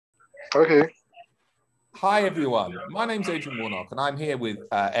Okay. Hi, everyone. My name's Adrian Warnock, and I'm here with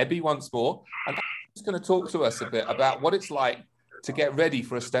Ebby once more. And she's going to talk to us a bit about what it's like to get ready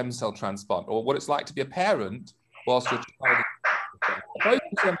for a stem cell transplant, or what it's like to be a parent whilst your child is both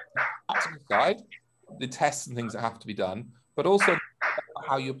in terms of the practical side, the tests and things that have to be done, but also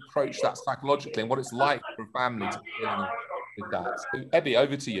how you approach that psychologically and what it's like for a family to be dealing with that. So, Ebby,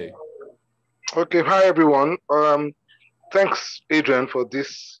 over to you. Okay. Hi, everyone. Thanks, Adrian, for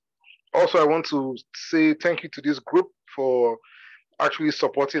this. Also, I want to say thank you to this group for actually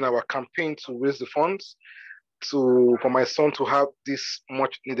supporting our campaign to raise the funds for my son to have this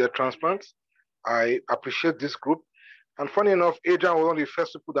much needed transplant. I appreciate this group. And funny enough, Adrian was one of the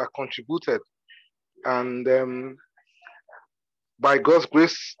first people that contributed. And by God's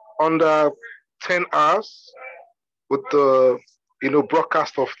grace, under 10 hours with the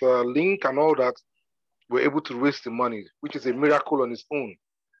broadcast of the link and all that, we're able to raise the money, which is a miracle on its own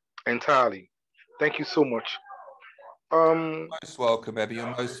entirely. Thank you so much. Most welcome, Ebby. You're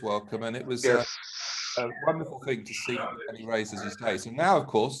most welcome. And it was Yes. a wonderful thing to see any raise, as you say. So now, of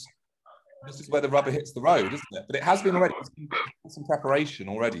course, this is where the rubber hits the road, isn't it? But it has been already. It's been some preparation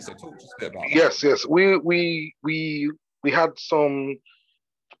already. So talk to us a bit about that. Yes. We had some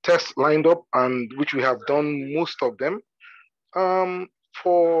tests lined up, and which we have done most of them.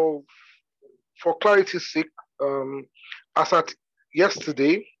 For clarity's sake, as at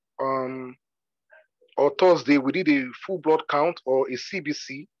yesterday, or Thursday, we did a full blood count or a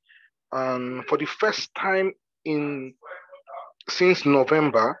CBC, and for the first time since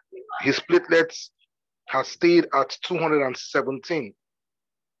November, his platelets has stayed at 217,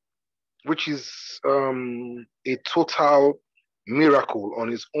 which is a total miracle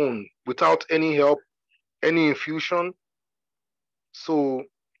on its own, without any help, any infusion. So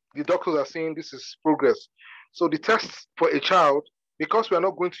the doctors are saying this is progress. So the tests for a child, because we are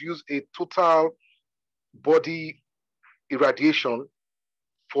not going to use a total body irradiation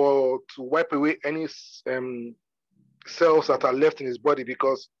to wipe away any cells that are left in his body,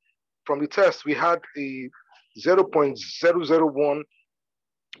 because from the test we had a 0.001%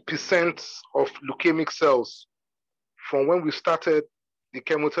 of leukemic cells. From when we started the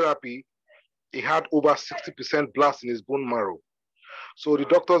chemotherapy, he had over 60% blast in his bone marrow. So the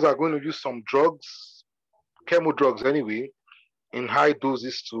doctors are going to use some drugs, chemo drugs anyway, in high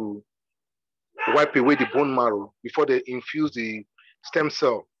doses to wipe away the bone marrow before they infuse the stem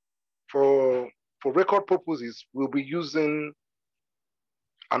cell. For record purposes, we'll be using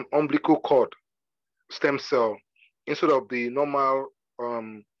an umbilical cord stem cell instead of the normal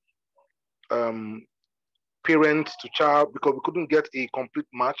parent to child, because we couldn't get a complete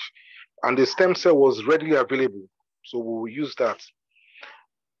match, and the stem cell was readily available, so we will use that.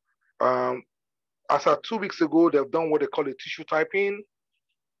 As of 2 weeks ago, they've done what they call a tissue typing.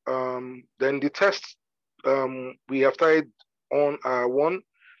 Then the test we have tried on one.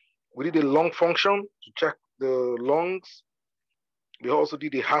 We did a lung function to check the lungs. We also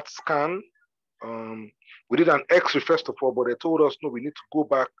did a heart scan. We did an X-ray first of all, but they told us no, we need to go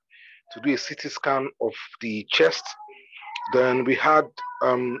back to do a CT scan of the chest. Then we had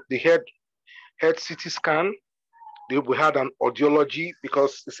the head CT scan. We had an audiology,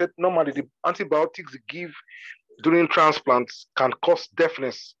 because they said normally the antibiotics they give during transplants can cause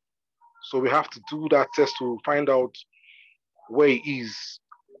deafness. So we have to do that test to find out where he is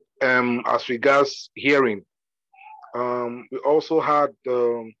as regards hearing. We also had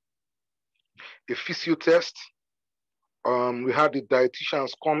a physio test. We had the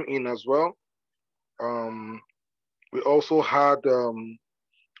dietitians come in as well. We also had a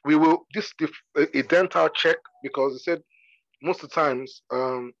dental check, because they said most of the times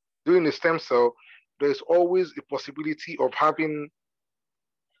during the stem cell, there's always a possibility of having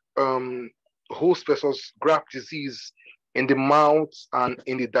host versus graft disease in the mouth and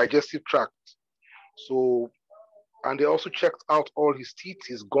in the digestive tract. So, and they also checked out all his teeth,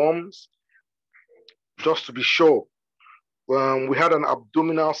 his gums, just to be sure. We had an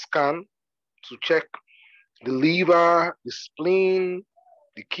abdominal scan to check the liver, the spleen,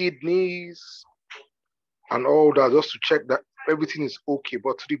 the kidneys, and all that, just to check that everything is okay.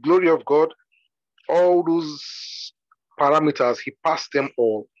 But to the glory of God, all those parameters, he passed them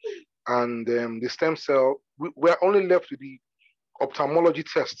all. And the stem cell, we're only left with the ophthalmology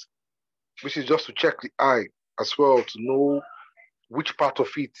test, which is just to check the eye as well, to know which part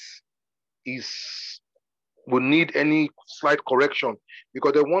of it will need any slight correction,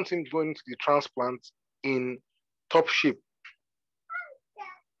 because they want him going to the transplant in top shape,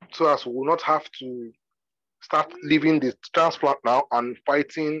 so as we will not have to start leaving the transplant now and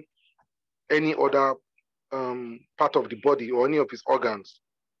fighting any other part of the body or any of his organs.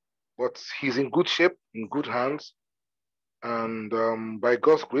 but he's in good shape, in good hands. And by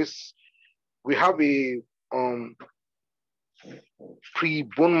God's grace, we have a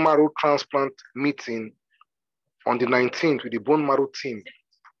pre-bone marrow transplant meeting on the 19th with the bone marrow team,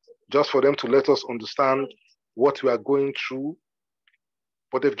 just for them to let us understand what we are going through.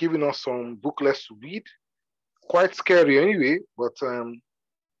 But they've given us some booklets to read. Quite scary anyway, but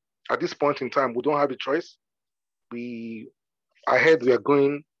at this point in time, we don't have a choice. We are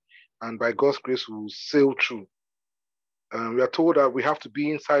going, and by God's grace, we'll sail through. We are told that we have to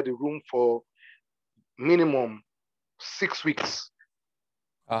be inside the room for minimum 6 weeks.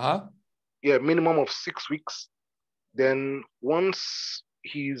 Yeah, minimum of 6 weeks. Then once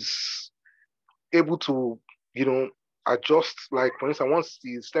he's able to, adjust, like for instance, once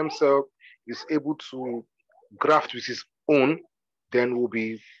the stem cell is able to graft with his own, then will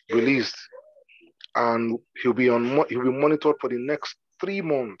be released, and he'll be monitored for the next 3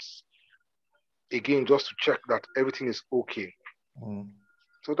 months. Again, just to check that everything is okay.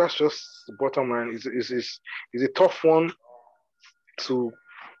 So that's just the bottom line. It's a tough one to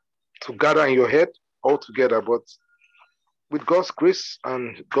gather in your head altogether, but with God's grace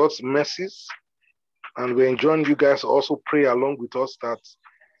and God's mercies, and we're enjoying you guys also pray along with us that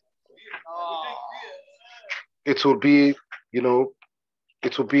it will be, it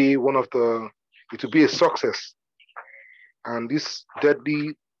will be a success. And this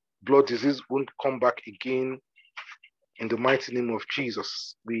deadly blood disease won't come back again in the mighty name of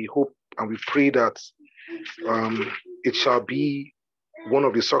Jesus. We hope and we pray that it shall be one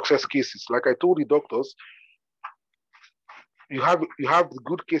of the success cases. Like I told the doctors, you have the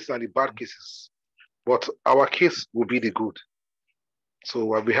good cases and the bad cases, but our case will be the good.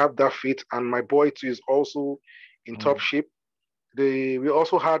 So we have that faith, and my boy too is also in top shape. We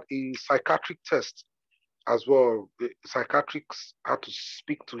also had a psychiatric test as well. The psychiatrists had to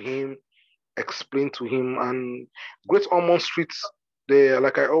speak to him, explain to him, and Great Ormond Streets, they,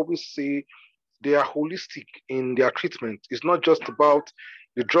 like I always say, they are holistic in their treatment. It's not just about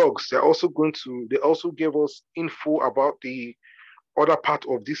the drugs. They also gave us info about the other part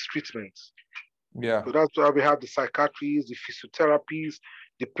of this treatment. Yeah. So that's why we have the psychiatrists, the physiotherapists,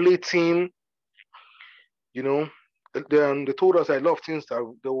 the play team. They told us a lot of things that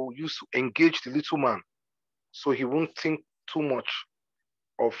they will use to engage the little man, so he won't think too much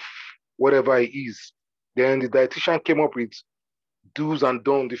of whatever he is. Then the dietitian came up with do's and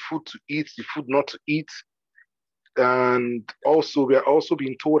don'ts, the food to eat, the food not to eat. And also, we are also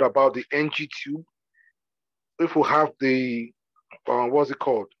being told about the NG tube. If we have the, what's it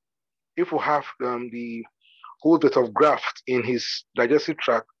called? If we have the whole bit of graft in his digestive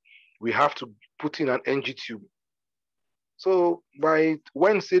tract, we have to put in an NG tube. So by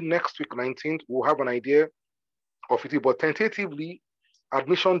Wednesday next week, 19th, we'll have an idea of it. But tentatively,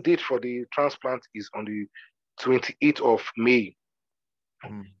 admission date for the transplant is on the 28th of May.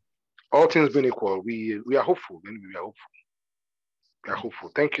 All things being equal, we are hopeful. We are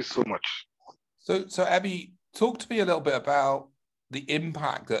hopeful. Thank you so much. So Abby, talk to me a little bit about the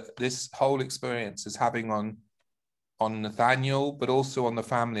impact that this whole experience is having on Nathaniel, but also on the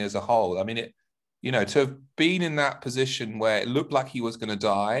family as a whole. I mean, to have been in that position where it looked like he was going to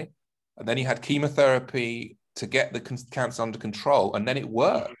die, and then he had chemotherapy to get the cancer under control, and then it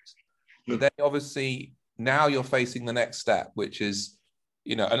worked. But then obviously now you're facing the next step, which is,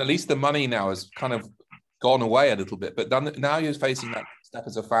 and at least the money now has kind of gone away a little bit, but now you're facing that step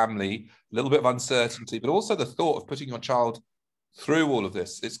as a family, a little bit of uncertainty, but also the thought of putting your child through all of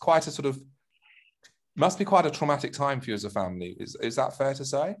this. It's quite a must be quite a traumatic time for you as a family. Is that fair to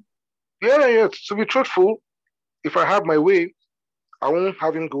say? Yeah. To be truthful, if I have my way, I won't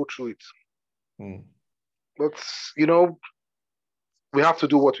have him go through it. But, we have to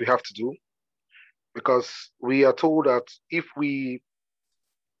do what we have to do, because we are told that if we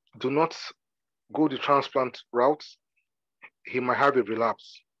do not go the transplant route, he might have a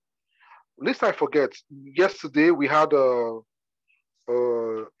relapse. Lest I forget, yesterday we had a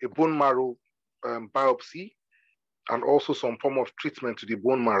bone marrow biopsy, and also some form of treatment to the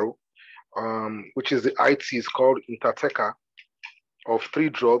bone marrow, which is the IT is called Interteca, of 3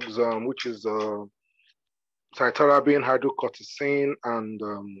 drugs, which is cytarabine, hydrocortisone, and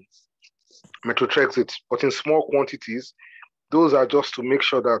methotrexate, but in small quantities. Those are just to make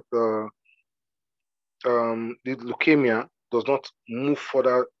sure that the leukemia does not move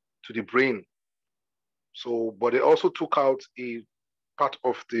further to the brain. So, but they also took out a part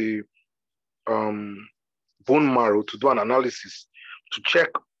of the bone marrow to do an analysis to check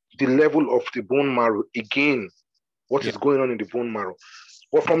the level of the bone marrow again, what is going on in the bone marrow.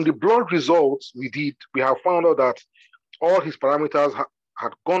 But from the blood results we have found out that all his parameters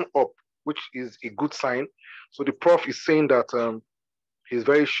had gone up, which is a good sign. So the prof is saying that he's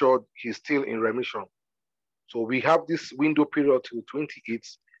very sure he's still in remission. So we have this window period to 28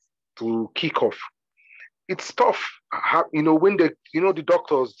 to kick off. It's tough, when the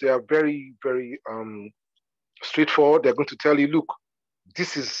doctors, they are very, very straightforward. They're going to tell you, look,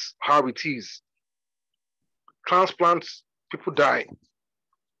 this is how it is. Transplants, people die.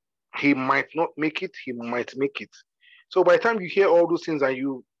 He might not make it, he might make it. So by the time you hear all those things and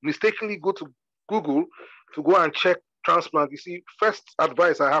you mistakenly go to Google to go and check transplant, you see, first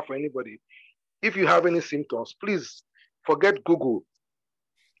advice I have for anybody, if you have any symptoms, please forget Google,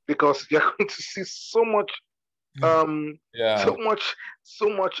 because you're going to see so much, Yeah. so much,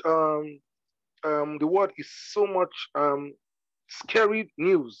 the word is so much scary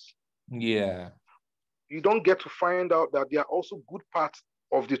news. Yeah. You don't get to find out that there are also good parts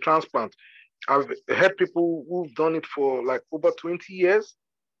of the transplant. I've heard people who've done it for like over 20 years,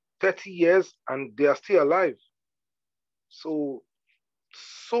 30 years, and they are still alive. So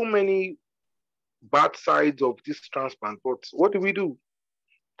many bad sides of this transplant. But what do?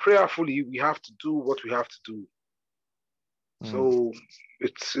 Prayerfully, we have to do what we have to do. So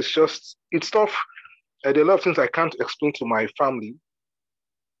it's tough. There are a lot of things I can't explain to my family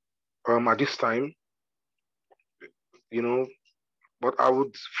at this time, but I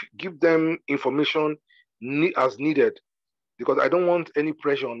would give them information as needed, because I don't want any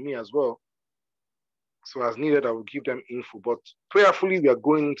pressure on me as well. So as needed, I will give them info. But prayerfully, we are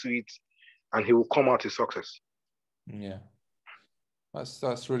going into it, and he will come out a success. Yeah.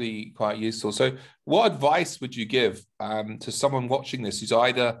 That's really quite useful. So what advice would you give to someone watching this who's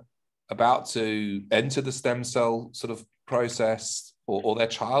either about to enter the stem cell sort of process, or their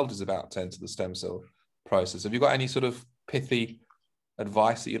child is about to enter the stem cell process? Have you got any sort of pithy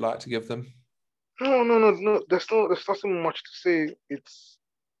advice that you'd like to give them? No. There's nothing much to say.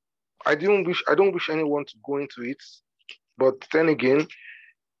 I don't wish anyone to go into it. But then again,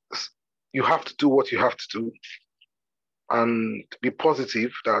 you have to do what you have to do, and be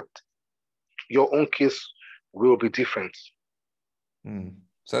positive that your own case will be different.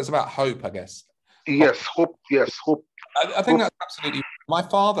 So it's about hope, I guess. Yes, hope. Yes, hope. I think that's absolutely. My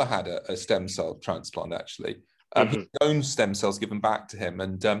father had a stem cell transplant, actually. His own stem cells given back to him.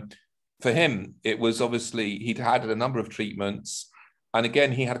 And for him, it was obviously, he'd had a number of treatments. And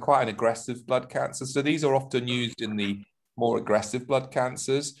again, he had quite an aggressive blood cancer. So these are often used in the more aggressive blood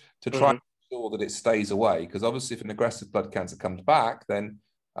cancers to try to ensure that it stays away. Because obviously, if an aggressive blood cancer comes back, then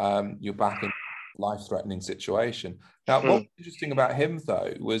you're back in a life-threatening situation. Now, what was interesting about him,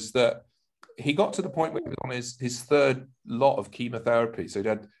 though, was that he got to the point where he was on his third lot of chemotherapy. So he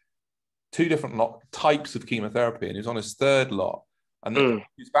had two different types of chemotherapy, and he was on his third lot. And he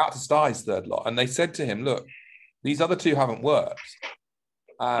was about to start his third lot. And they said to him, look, these other two haven't worked.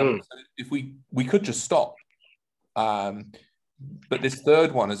 So if we could just stop. But this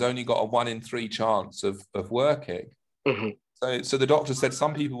third one has only got a 1 in 3 chance of working. So the doctor said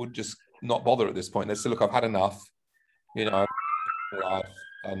some people would just not bother at this point. They said, look, I've had enough, life,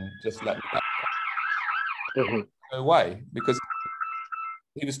 and just let me go away. Because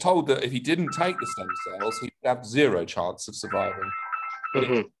he was told that if he didn't take the stem cells, he'd have 0 chance of surviving. But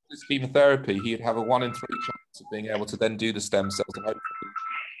if this chemotherapy, he'd have a 1 in 3 chance of being able to then do the stem cells and hopefully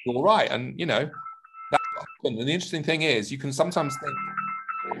be all right. And, that's what happened. And the interesting thing is, you can sometimes think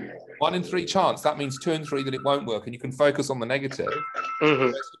 1 in 3 chance, that means 2 in 3 that it won't work, and you can focus on the negative.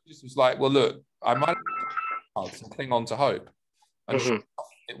 It was like, well, look, I might have a chance and cling on to hope. And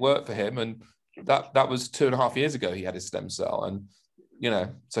it worked for him. And that was 2.5 years ago he had his stem cell. And,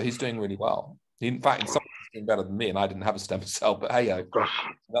 so he's doing really well. In fact, in some ways, he's doing better than me, and I didn't have a stem cell, but hey,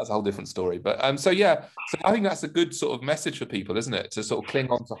 that's a whole different story. But so I think that's a good sort of message for people, isn't it? To sort of cling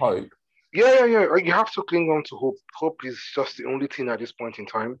on to hope. Yeah. You have to cling on to hope. Hope is just the only thing at this point in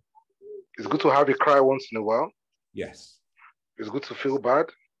time. It's good to have a cry once in a while. Yes. It's good to feel bad.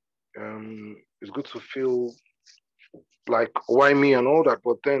 It's good to feel like, why me and all that,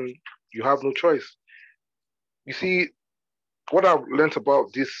 but then you have no choice. You see, what I've learned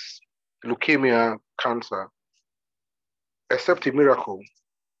about this leukemia cancer, except a miracle,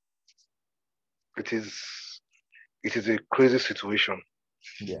 it is a crazy situation.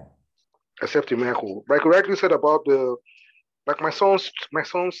 Yeah. Except a miracle. Like you rightly said about my son's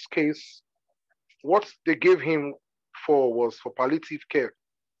case, what they gave him was for palliative care.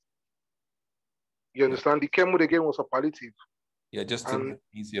 You understand? The chemo they gave was for palliative. Yeah, just to make it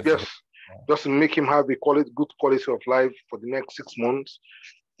easier for him. Just to make him have a good quality of life for the next 6 months.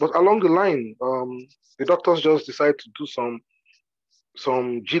 But along the line, the doctors just decided to do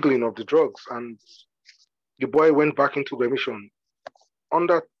some jiggling of the drugs, and the boy went back into remission.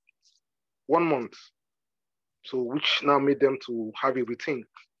 under 1 month. So which now made them to have a routine,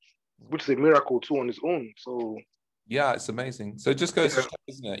 which is a miracle too on its own. So yeah, it's amazing. So it just goes to show,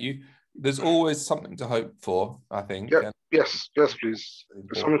 isn't it? There's always something to hope for, I think. yeah, yes, please.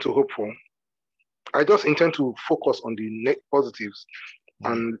 There's something to hope for. I just intend to focus on the positives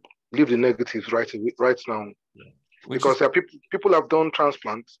and leave the negatives right now. Yeah. Because there are people have done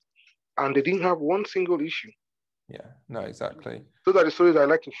transplants and they didn't have one single issue. Yeah, no, exactly. Those are the stories I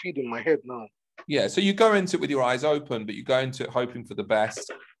like to feed in my head now. Yeah, so you go into it with your eyes open, but you go into it hoping for the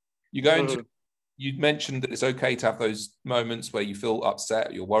best. You go into you mentioned that it's okay to have those moments where you feel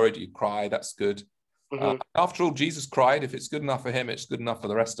upset, you're worried, you cry. That's good. After all, Jesus cried. If it's good enough for him, it's good enough for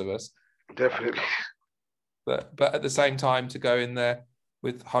the rest of us. Definitely. But at the same time, to go in there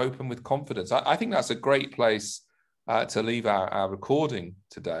with hope and with confidence. I think that's a great place to leave our recording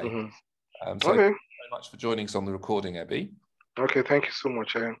today. So okay. thank you very much for joining us on the recording, Ebby. Okay, thank you so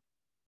much.